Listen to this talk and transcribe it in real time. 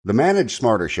The Manage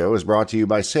Smarter Show is brought to you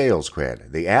by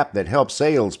SalesCred, the app that helps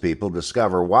salespeople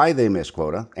discover why they miss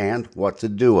quota and what to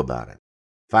do about it.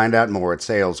 Find out more at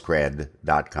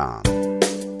salescred.com.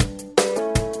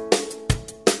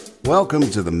 Welcome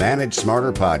to the Manage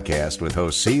Smarter podcast with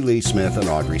hosts C. Lee Smith and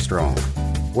Audrey Strong.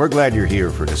 We're glad you're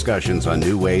here for discussions on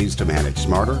new ways to manage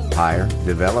smarter, hire,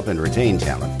 develop, and retain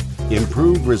talent,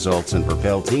 improve results, and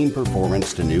propel team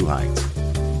performance to new heights.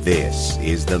 This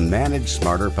is the Manage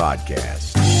Smarter podcast.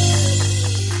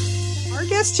 Our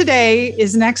guest today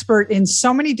is an expert in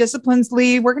so many disciplines,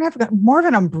 Lee. We're going to have more of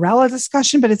an umbrella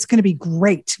discussion, but it's going to be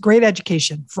great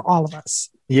education for all of us.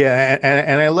 Yeah,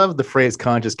 and I love the phrase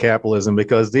conscious capitalism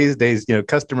because these days,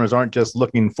 customers aren't just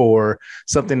looking for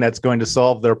something that's going to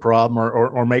solve their problem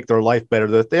or make their life better.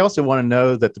 That they also want to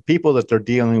know that the people that they're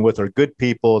dealing with are good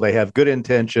people, they have good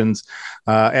intentions,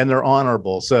 and they're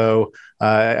honorable. So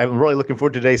I'm really looking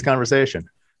forward to today's conversation.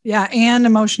 Yeah, and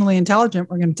emotionally intelligent.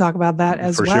 We're going to talk about that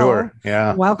as well. For sure,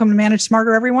 yeah. Welcome to Manage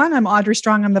Smarter, everyone. I'm Audrey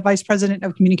Strong. I'm the Vice President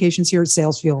of Communications here at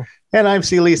SalesFuel. And I'm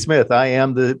C. Lee Smith. I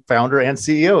am the founder and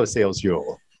CEO of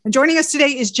SalesFuel. And joining us today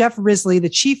is Jeff Risley, the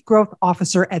Chief Growth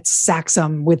Officer at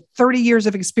Saxum, with 30 years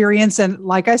of experience. And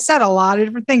like I said, a lot of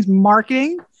different things: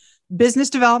 marketing,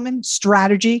 business development,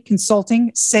 strategy,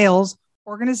 consulting, sales,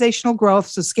 organizational growth,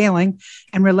 so scaling,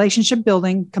 and relationship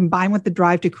building, combined with the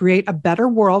drive to create a better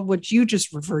world, which you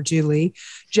just referred to, Lee.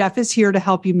 Jeff is here to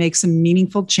help you make some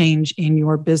meaningful change in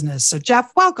your business. So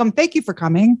Jeff, welcome. Thank you for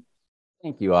coming.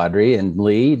 Thank you, Audrey and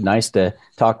Lee. Nice to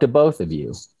talk to both of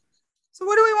you. So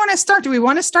what do we want to start? Do we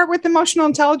want to start with emotional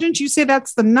intelligence? You say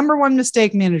that's the number one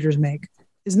mistake managers make,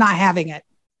 is not having it.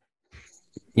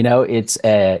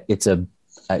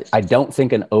 I don't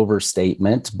think an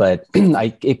overstatement, but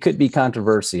it could be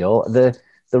controversial. The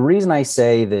reason I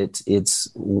say that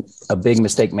it's a big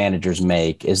mistake managers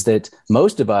make is that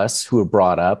most of us who are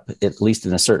brought up, at least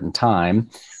in a certain time,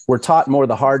 we're taught more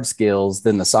the hard skills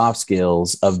than the soft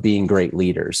skills of being great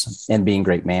leaders and being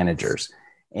great managers.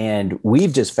 And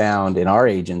we've just found in our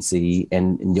agency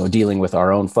and dealing with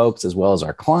our own folks as well as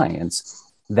our clients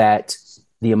that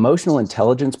the emotional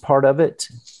intelligence part of it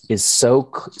is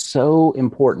so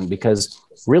important because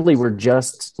really we're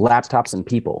just laptops and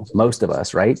people, most of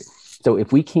us, right? So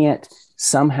if we can't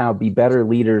somehow be better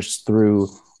leaders through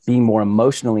being more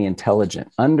emotionally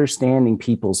intelligent, understanding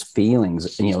people's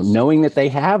feelings, knowing that they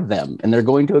have them and they're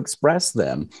going to express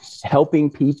them, helping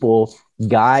people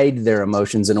guide their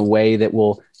emotions in a way that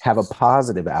will have a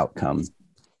positive outcome.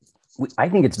 I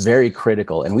think it's very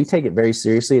critical, and we take it very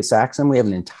seriously at Saxum. We have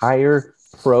an entire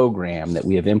program that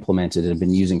we have implemented and have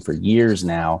been using for years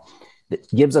now that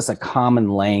gives us a common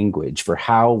language for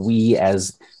how we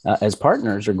as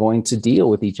partners are going to deal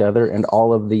with each other and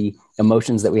all of the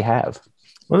emotions that we have.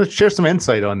 Well, let's share some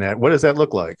insight on that. What does that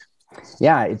look like?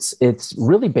 Yeah, it's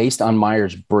really based on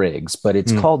Myers-Briggs, but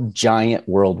it's called Giant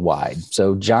Worldwide.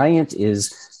 So Giant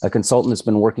is a consultant that's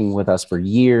been working with us for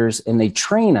years, and they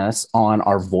train us on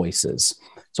our voices.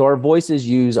 So our voices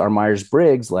use our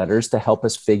Myers-Briggs letters to help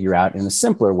us figure out in a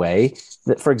simpler way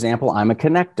that, for example, I'm a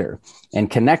connector,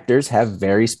 and connectors have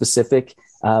very specific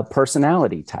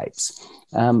personality types.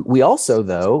 We also,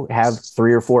 though, have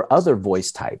 3 or 4 other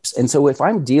voice types. And so if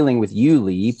I'm dealing with you,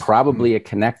 Lee, probably a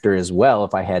connector as well,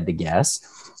 if I had to guess,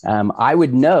 I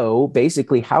would know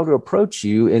basically how to approach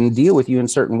you and deal with you in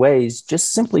certain ways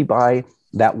just simply by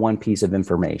that one piece of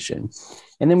information.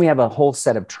 And then we have a whole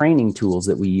set of training tools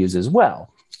that we use as well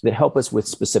that help us with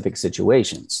specific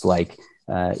situations, like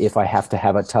if I have to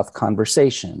have a tough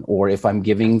conversation, or if I'm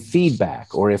giving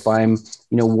feedback, or if I'm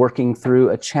working through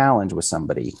a challenge with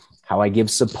somebody, how I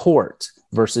give support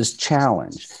versus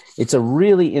challenge. It's a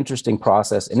really interesting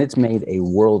process, and it's made a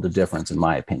world of difference, in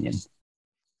my opinion.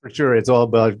 For sure. It's all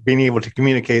about being able to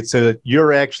communicate so that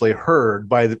you're actually heard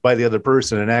by the other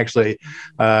person, and actually,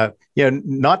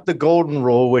 not the golden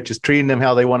rule, which is treating them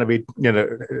how they want to be,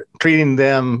 treating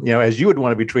them, as you would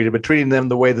want to be treated, but treating them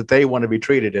the way that they want to be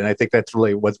treated. And I think that's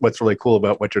really what's really cool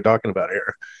about what you're talking about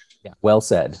here. Yeah, well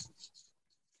said.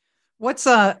 What's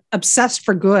Obsessed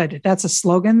for Good? That's a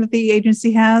slogan that the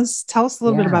agency has. Tell us a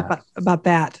little bit about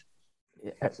that.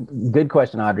 Good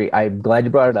question, Audrey. I'm glad you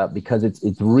brought it up because it's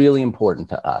really important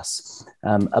to us.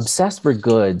 Obsessed for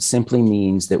Good simply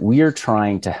means that we are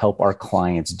trying to help our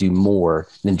clients do more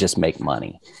than just make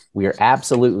money. We are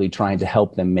absolutely trying to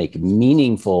help them make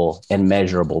meaningful and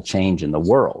measurable change in the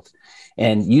world.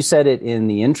 And you said it in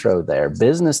the intro there.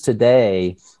 Business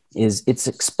today it's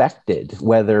expected,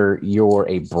 whether you're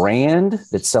a brand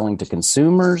that's selling to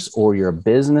consumers or you're a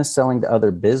business selling to other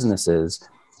businesses.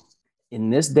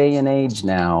 In this day and age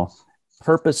now,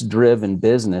 purpose-driven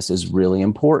business is really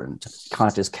important.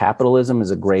 Conscious capitalism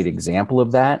is a great example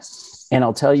of that. And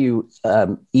I'll tell you,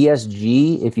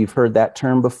 ESG, if you've heard that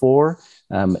term before,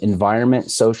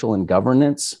 environment, social, and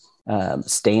governance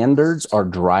standards are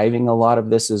driving a lot of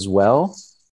this as well.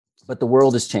 But the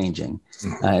world is changing.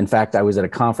 In fact, I was at a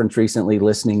conference recently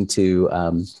listening to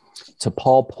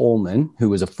Paul Pullman, who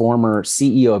was a former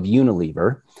CEO of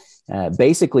Unilever,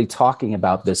 basically talking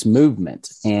about this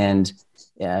movement. And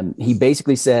he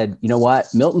basically said, you know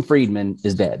what, Milton Friedman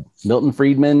is dead. Milton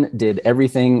Friedman did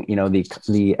everything,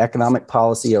 the economic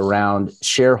policy around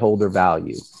shareholder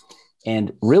value.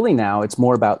 And really now it's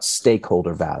more about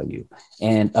stakeholder value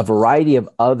and a variety of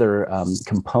other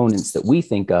components that we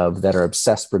think of that are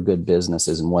obsessed for good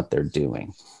businesses and what they're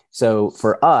doing. So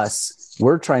for us,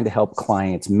 we're trying to help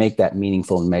clients make that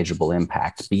meaningful and measurable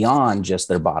impact beyond just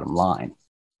their bottom line.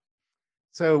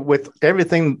 So with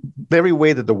every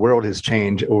way that the world has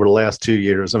changed over the last 2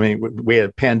 years, I mean, we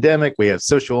had pandemic, we had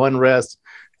social unrest,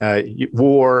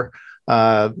 war,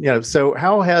 so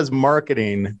how has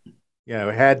marketing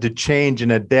had to change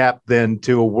and adapt then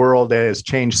to a world that has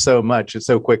changed so much and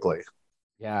so quickly?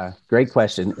 Yeah, great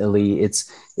question, Lee.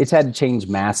 It's had to change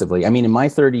massively. I mean, in my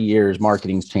 30 years,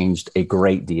 marketing's changed a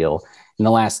great deal. In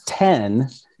the last 10,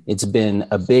 it's been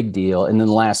a big deal. And in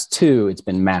the last 2, it's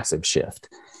been massive shift.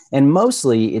 And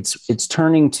mostly it's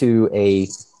turning to a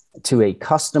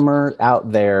customer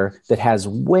out there that has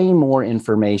way more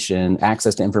information,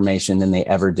 access to information than they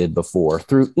ever did before.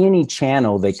 Through any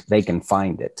channel, they can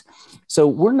find it. So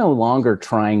we're no longer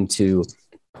trying to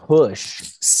push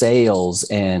sales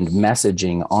and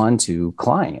messaging onto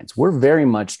clients. We're very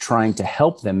much trying to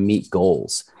help them meet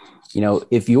goals.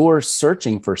 If you're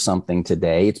searching for something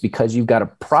today, it's because you've got a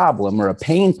problem or a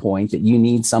pain point that you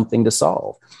need something to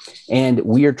solve. And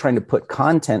we are trying to put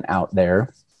content out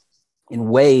there in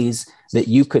ways that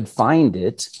you could find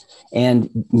it and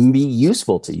be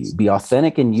useful to you, be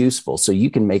authentic and useful so you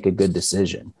can make a good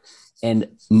decision. And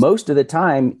most of the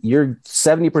time, you're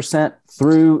 70%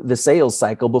 through the sales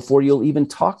cycle before you'll even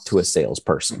talk to a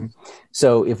salesperson.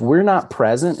 So if we're not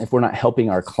present, if we're not helping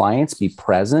our clients be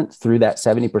present through that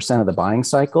 70% of the buying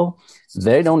cycle,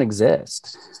 they don't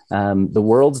exist. The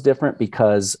world's different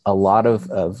because a lot of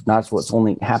not what's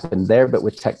only happened there, but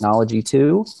with technology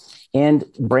too. And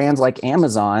brands like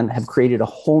Amazon have created a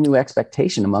whole new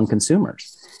expectation among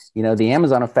consumers. The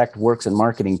Amazon effect works in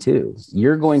marketing too.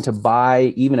 You're going to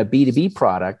buy even a B2B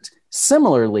product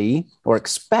similarly or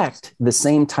expect the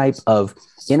same type of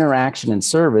interaction and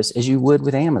service as you would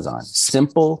with Amazon.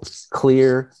 Simple,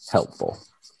 clear, helpful.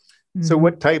 So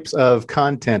what types of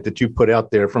content that you put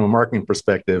out there from a marketing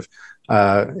perspective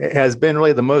has been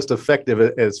really the most effective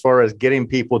as far as getting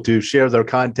people to share their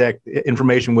contact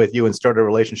information with you and start a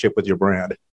relationship with your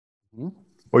brand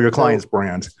or your client's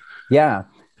brand? Yeah.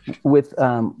 With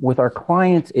our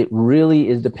clients, it really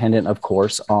is dependent, of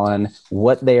course, on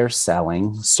what they are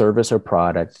selling, service or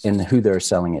product, and who they're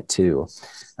selling it to.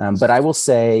 But I will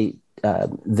say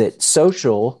that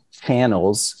social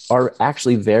channels are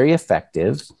actually very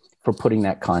effective for putting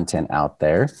that content out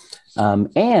there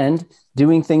and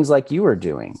doing things like you are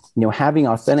doing, having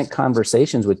authentic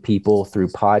conversations with people through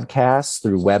podcasts,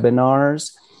 through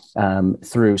webinars,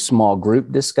 through small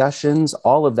group discussions.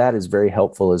 All of that is very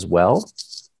helpful as well.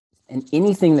 And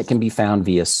anything that can be found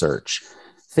via search.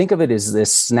 Think of it as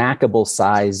this snackable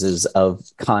sizes of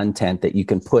content that you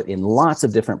can put in lots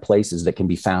of different places that can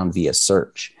be found via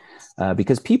search.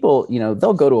 Because people,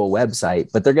 they'll go to a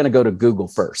website, but they're going to go to Google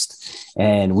first.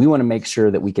 And we want to make sure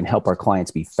that we can help our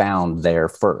clients be found there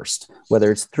first,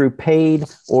 whether it's through paid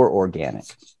or organic.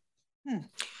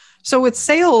 So with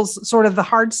sales, sort of the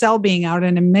hard sell being out,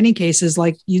 and in many cases,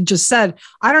 like you just said,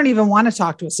 I don't even want to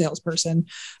talk to a salesperson.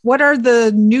 What are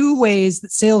the new ways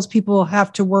that salespeople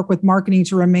have to work with marketing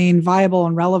to remain viable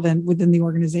and relevant within the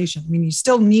organization? I mean, you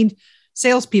still need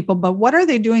salespeople, but what are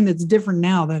they doing that's different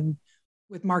now than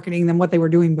with marketing than what they were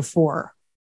doing before?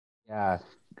 Yeah,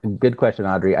 good question,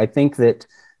 Audrey. I think that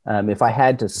if I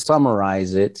had to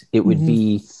summarize it, it would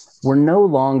be, we're no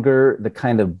longer the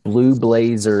kind of blue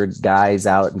blazer guys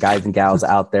and gals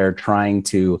out there trying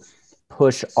to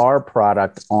push our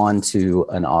product onto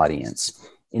an audience.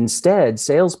 Instead,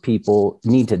 salespeople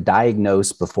need to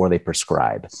diagnose before they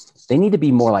prescribe. They need to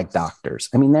be more like doctors.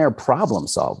 I mean, they're problem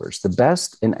solvers. The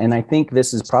best, and I think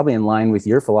this is probably in line with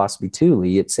your philosophy too,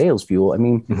 Lee, at Sales Fuel. I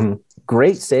mean,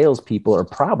 great salespeople are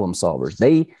problem solvers.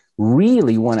 They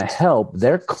really want to help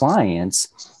their clients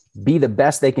be the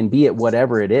best they can be at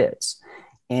whatever it is.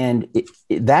 And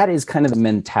that is kind of the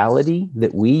mentality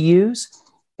that we use.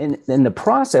 And the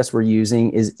process we're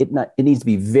using is it needs to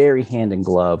be very hand in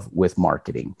glove with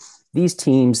marketing. these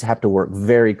teams have to work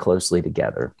very closely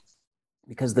together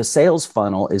because the sales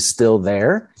funnel is still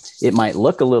there. It might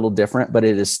look a little different, but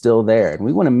it is still there. And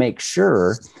we want to make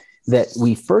sure that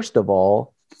we, first of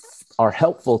all, are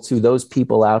helpful to those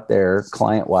people out there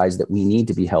client-wise that we need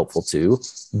to be helpful to,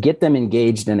 get them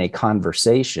engaged in a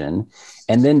conversation,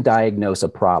 and then diagnose a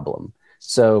problem.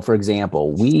 So, for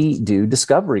example, we do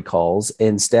discovery calls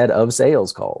instead of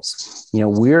sales calls.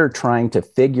 We're trying to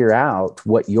figure out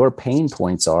what your pain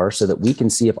points are so that we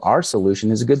can see if our solution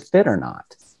is a good fit or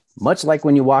not. Much like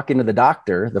when you walk into the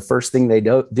doctor, the first thing they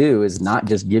do is not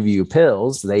just give you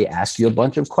pills. They ask you a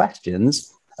bunch of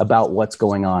questions about what's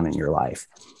going on in your life.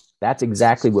 That's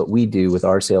exactly what we do with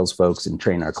our sales folks and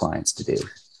train our clients to do.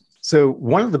 So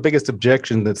one of the biggest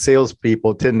objections that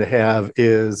salespeople tend to have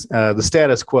is the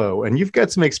status quo. And you've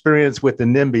got some experience with the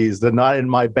NIMBYs, the not in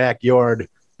my backyard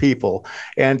people.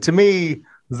 And to me,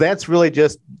 that's really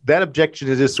just, that objection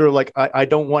is just sort of like, I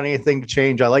don't want anything to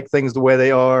change. I like things the way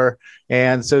they are.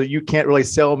 And so you can't really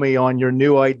sell me on your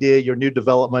new idea, your new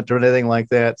development or anything like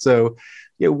that. So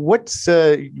what's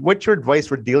your advice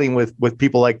for dealing with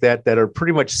people like that are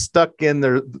pretty much stuck in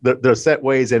their set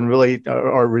ways and really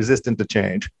are resistant to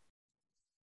change?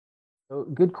 So,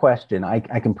 good question. I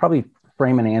can probably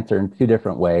frame an answer in two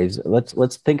different ways.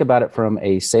 Let's think about it from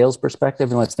a sales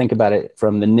perspective, and let's think about it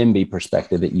from the NIMBY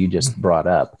perspective that you just brought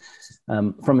up.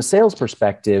 From a sales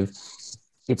perspective,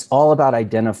 it's all about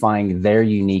identifying their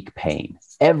unique pain.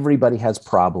 Everybody has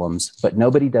problems, but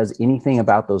nobody does anything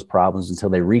about those problems until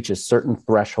they reach a certain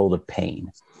threshold of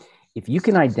pain. If you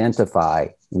can identify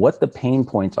what the pain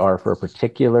points are for a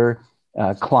particular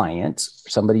client,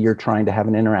 somebody you're trying to have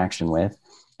an interaction with,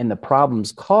 and the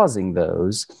problems causing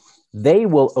those, they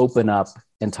will open up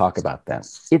and talk about them.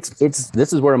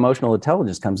 This is where emotional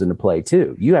intelligence comes into play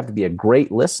too. You have to be a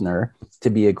great listener to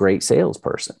be a great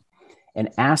salesperson and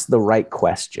ask the right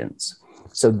questions.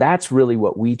 So that's really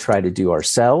what we try to do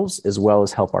ourselves, as well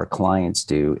as help our clients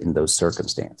do in those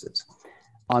circumstances.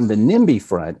 On the NIMBY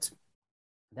front,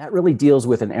 that really deals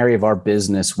with an area of our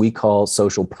business we call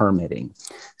social permitting.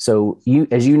 So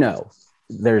as you know,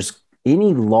 there's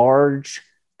any large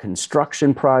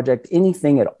construction project,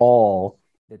 anything at all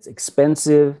that's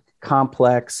expensive,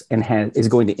 complex, and is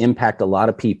going to impact a lot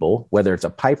of people, whether it's a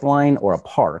pipeline or a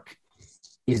park,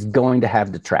 is going to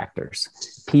have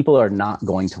detractors. People are not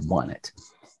going to want it.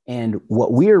 And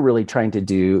what we're really trying to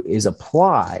do is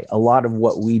apply a lot of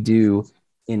what we do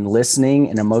in listening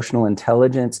and emotional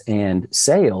intelligence and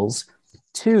sales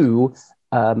to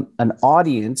an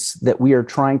audience that we are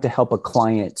trying to help a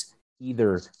client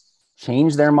either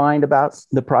change their mind about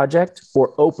the project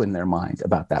or open their mind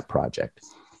about that project.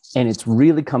 And it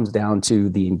really comes down to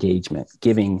the engagement,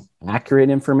 giving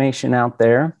accurate information out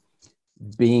there,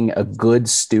 being a good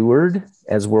steward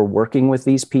as we're working with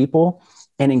these people,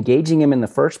 and engaging them in the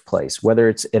first place, whether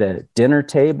it's at a dinner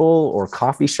table or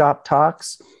coffee shop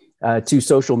talks to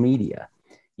social media.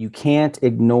 You can't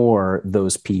ignore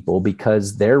those people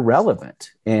because they're relevant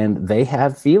and they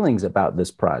have feelings about this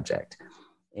project.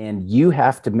 And you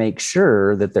have to make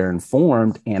sure that they're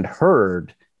informed and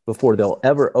heard before they'll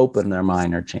ever open their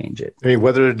mind or change it. I mean,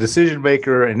 whether a decision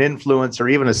maker, an influencer, or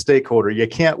even a stakeholder, you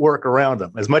can't work around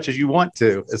them as much as you want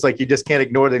to. It's like you just can't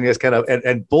ignore them. You just kind of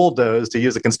and bulldoze, to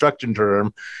use a construction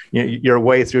term, your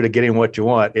way through to getting what you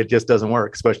want. It just doesn't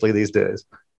work, especially these days.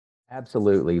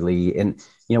 Absolutely, Lee. And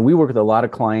we work with a lot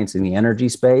of clients in the energy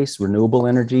space, renewable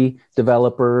energy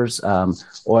developers,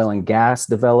 oil and gas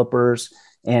developers.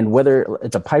 And whether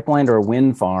it's a pipeline or a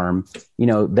wind farm,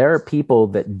 there are people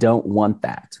that don't want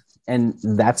that. And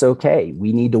that's okay.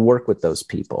 We need to work with those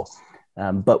people.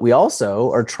 But we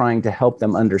also are trying to help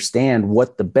them understand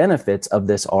what the benefits of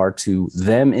this are to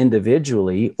them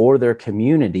individually or their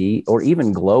community or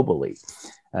even globally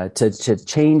to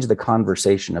change the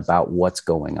conversation about what's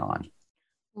going on.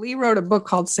 Lee wrote a book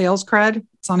called Sales Cred.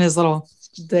 It's on his little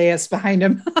dais behind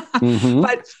him. Mm-hmm.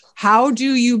 But how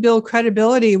do you build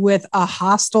credibility with a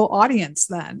hostile audience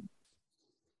then?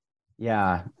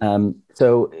 Yeah.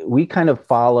 So we kind of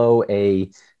follow a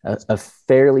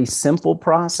fairly simple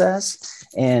process.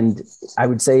 And I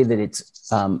would say that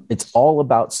it's all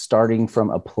about starting from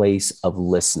a place of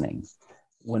listening.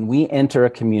 When we enter a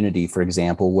community, for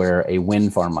example, where a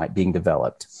wind farm might be being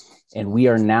developed, and we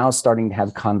are now starting to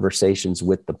have conversations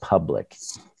with the public,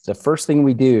 the first thing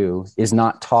we do is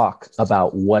not talk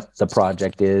about what the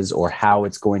project is or how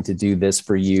it's going to do this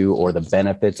for you or the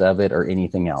benefits of it or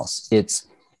anything else. It's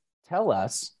tell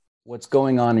us what's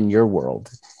going on in your world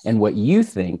and what you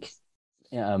think,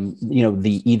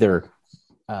 the either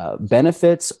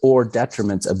benefits or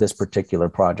detriments of this particular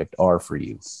project are for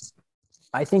you.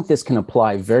 I think this can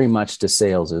apply very much to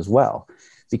sales as well.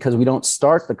 because we don't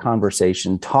start the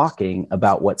conversation talking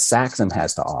about what Saxum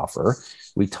has to offer.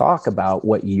 We talk about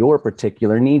what your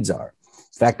particular needs are.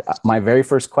 In fact, my very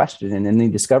first question in any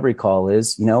discovery call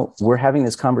is, we're having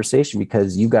this conversation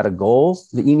because you got a goal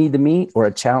that you need to meet or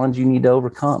a challenge you need to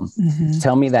overcome. Mm-hmm.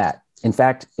 Tell me that. In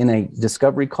fact, in a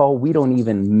discovery call, we don't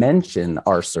even mention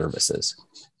our services.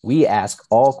 We ask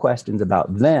all questions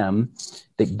about them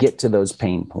that get to those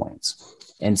pain points.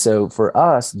 And so for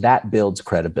us, that builds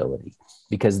credibility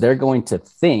because they're going to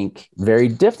think very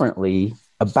differently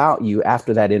about you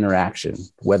after that interaction,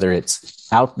 whether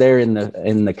it's out there in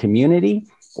the community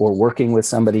or working with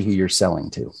somebody who you're selling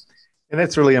to. And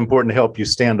that's really important to help you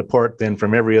stand apart then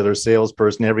from every other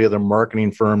salesperson, every other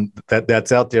marketing firm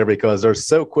that's out there, because they're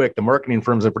so quick, the marketing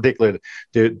firms in particular,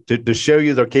 to show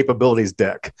you their capabilities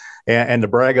deck and to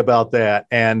brag about that.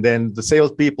 And then the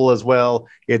salespeople as well,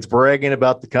 it's bragging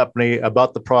about the company,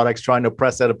 about the products, trying to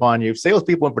press that upon you.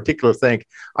 Salespeople in particular think,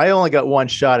 I only got one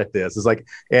shot at this. It's like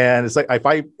if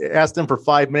I ask them for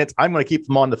 5 minutes, I'm going to keep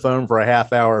them on the phone for a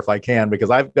half hour if I can, because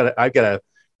I've got to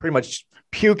pretty much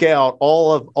puke out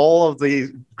all of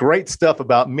the great stuff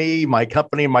about me, my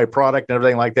company, my product, and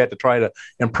everything like that to try to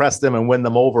impress them and win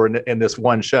them over in this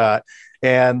one shot.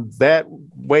 And that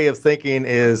way of thinking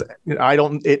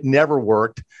it never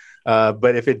worked.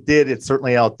 But if it did, it's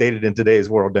certainly outdated in today's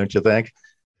world, don't you think?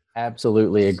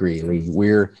 Absolutely agree, Lee.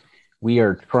 We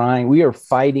are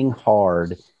fighting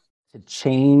hard to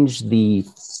change the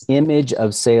image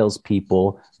of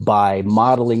salespeople by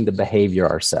modeling the behavior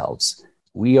ourselves.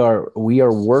 We are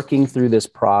working through this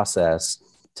process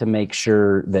to make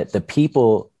sure that the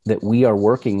people that we are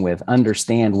working with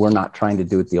understand we're not trying to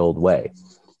do it the old way.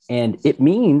 And it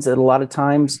means that a lot of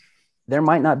times there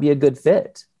might not be a good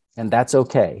fit, and that's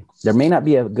okay. There may not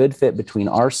be a good fit between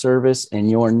our service and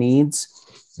your needs.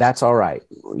 That's all right.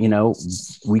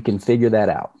 We can figure that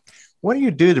out. What do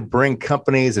you do to bring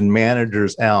companies and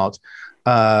managers out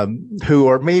who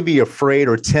are maybe afraid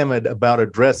or timid about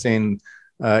addressing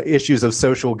issues of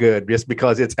social good just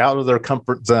because it's out of their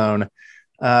comfort zone?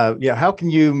 How can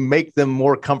you make them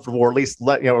more comfortable, or at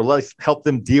least help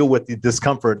them deal with the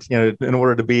discomfort, in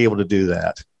order to be able to do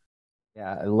that?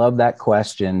 Yeah, I love that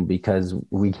question because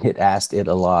we get asked it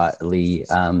a lot, Lee.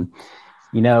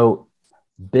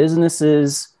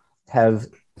 Businesses have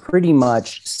pretty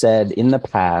much said in the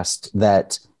past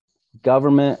that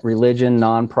government, religion,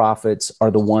 nonprofits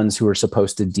are the ones who are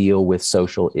supposed to deal with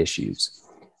social issues.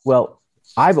 Well,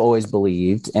 I've always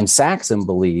believed, and Saxum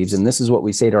believes, and this is what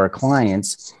we say to our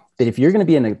clients, that if you're going to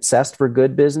be an obsessed for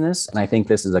good business, and I think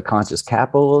this is a conscious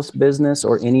capitalist business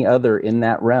or any other in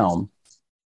that realm,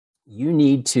 you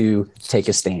need to take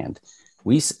a stand.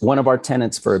 One of our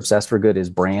tenets for Obsessed for Good is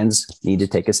brands need to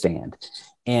take a stand.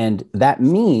 And that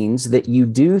means that you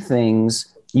do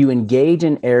things, you engage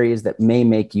in areas that may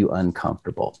make you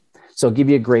uncomfortable. So I'll give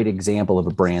you a great example of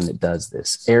a brand that does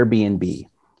this, Airbnb.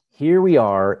 Here we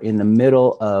are in the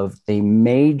middle of a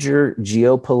major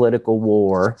geopolitical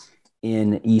war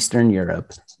in Eastern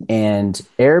Europe, and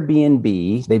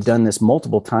Airbnb, they've done this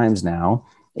multiple times now,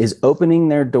 is opening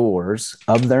their doors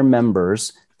of their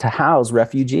members to house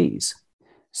refugees.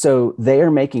 So they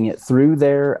are making it through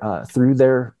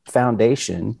their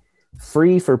foundation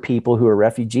free for people who are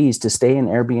refugees to stay in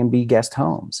Airbnb guest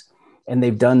homes. And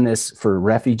they've done this for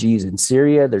refugees in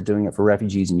Syria. They're doing it for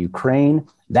refugees in Ukraine.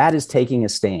 That is taking a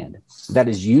stand. That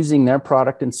is using their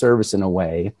product and service in a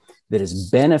way that is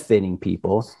benefiting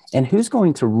people. And who's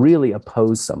going to really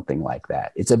oppose something like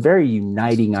that? It's a very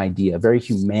uniting idea, a very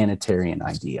humanitarian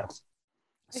idea.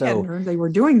 I hadn't heard they were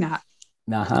doing that.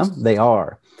 They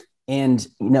are. And,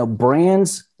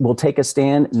 brands will take a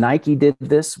stand. Nike did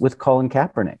this with Colin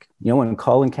Kaepernick. When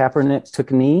Colin Kaepernick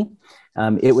took a knee,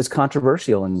 it was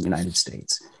controversial in the United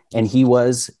States. And he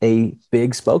was a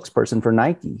big spokesperson for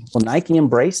Nike. Well, Nike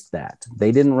embraced that.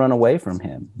 They didn't run away from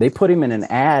him. They put him in an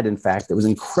ad, in fact, that was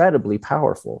incredibly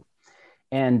powerful.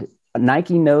 And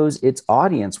Nike knows its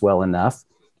audience well enough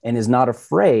and is not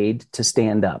afraid to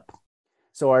stand up.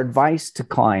 So our advice to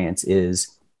clients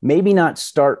is maybe not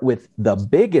start with the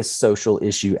biggest social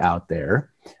issue out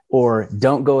there, or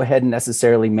don't go ahead and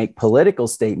necessarily make political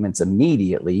statements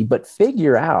immediately, but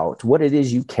figure out what it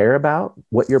is you care about,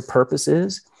 what your purpose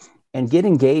is, and get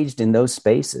engaged in those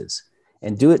spaces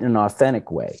and do it in an authentic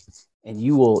way. And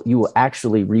you will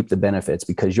actually reap the benefits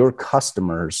because your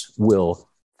customers will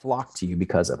flock to you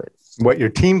because of it. What your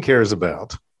team cares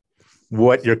about,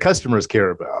 what your customers care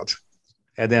about.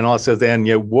 And then also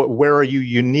where are you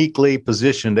uniquely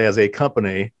positioned as a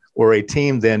company or a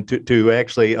team then to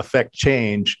actually affect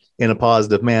change in a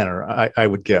positive manner, I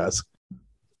would guess.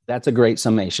 That's a great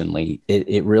summation, Lee.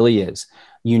 It really is.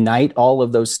 unite all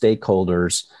of those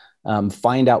stakeholders,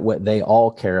 find out what they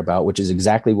all care about, which is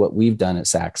exactly what we've done at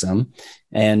Saxum,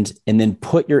 and then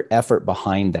put your effort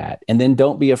behind that. And then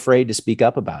don't be afraid to speak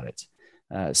up about it.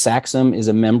 Saxum is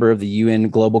a member of the UN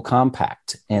Global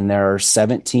Compact, and there are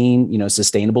 17,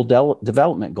 sustainable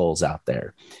development goals out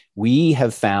there. We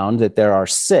have found that there are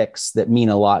 6 that mean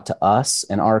a lot to us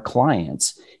and our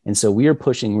clients. And so we are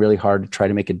pushing really hard to try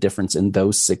to make a difference in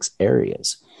those 6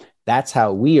 areas. That's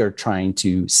how we are trying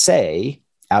to say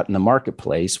out in the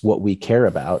marketplace what we care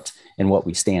about and what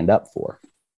we stand up for.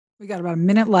 We got about a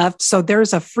minute left. So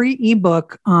there's a free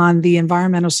ebook on the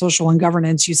environmental, social, and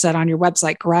governance you said on your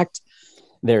website, correct?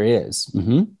 There is.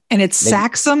 Mm-hmm. And it's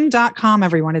Saxum.com,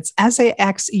 everyone. It's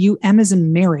SAXUM as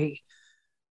in Mary.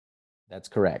 That's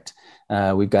correct.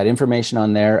 We've got information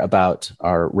on there about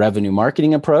our revenue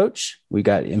marketing approach. We've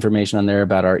got information on there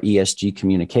about our ESG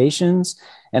communications.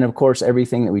 And of course,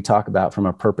 everything that we talk about from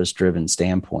a purpose-driven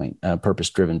standpoint,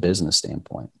 purpose-driven business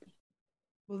standpoint.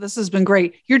 Well, this has been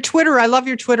great. Your Twitter, I love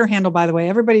your Twitter handle, by the way.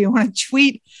 Everybody, you want to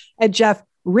tweet at Jeff,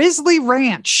 Risley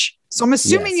Ranch. So I'm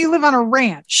assuming you live on a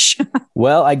ranch.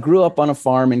 Well, I grew up on a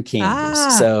farm in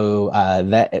Kansas, so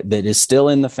that is still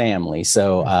in the family.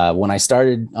 So when I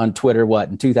started on Twitter,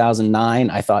 in 2009,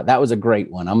 I thought that was a great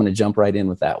one. I'm going to jump right in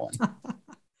with that one.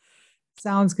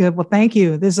 Sounds good. Well, thank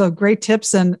you. This is great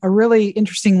tips and a really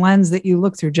interesting lens that you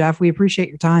look through, Jeff. We appreciate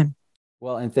your time.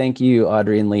 Well, and thank you,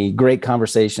 Audrey and Lee. Great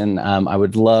conversation. I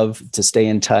would love to stay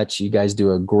in touch. You guys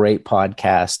do a great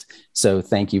podcast. So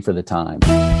thank you for the time.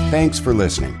 Thanks for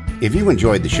listening. If you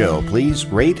enjoyed the show, please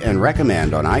rate and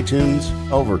recommend on iTunes,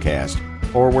 Overcast,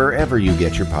 or wherever you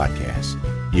get your podcasts.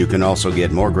 You can also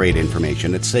get more great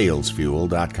information at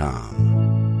salesfuel.com.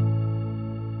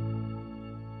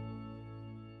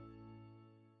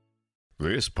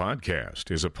 This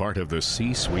podcast is a part of the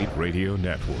C-Suite Radio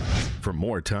Network. For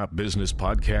more top business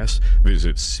podcasts,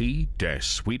 visit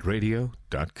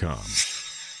c-suiteradio.com.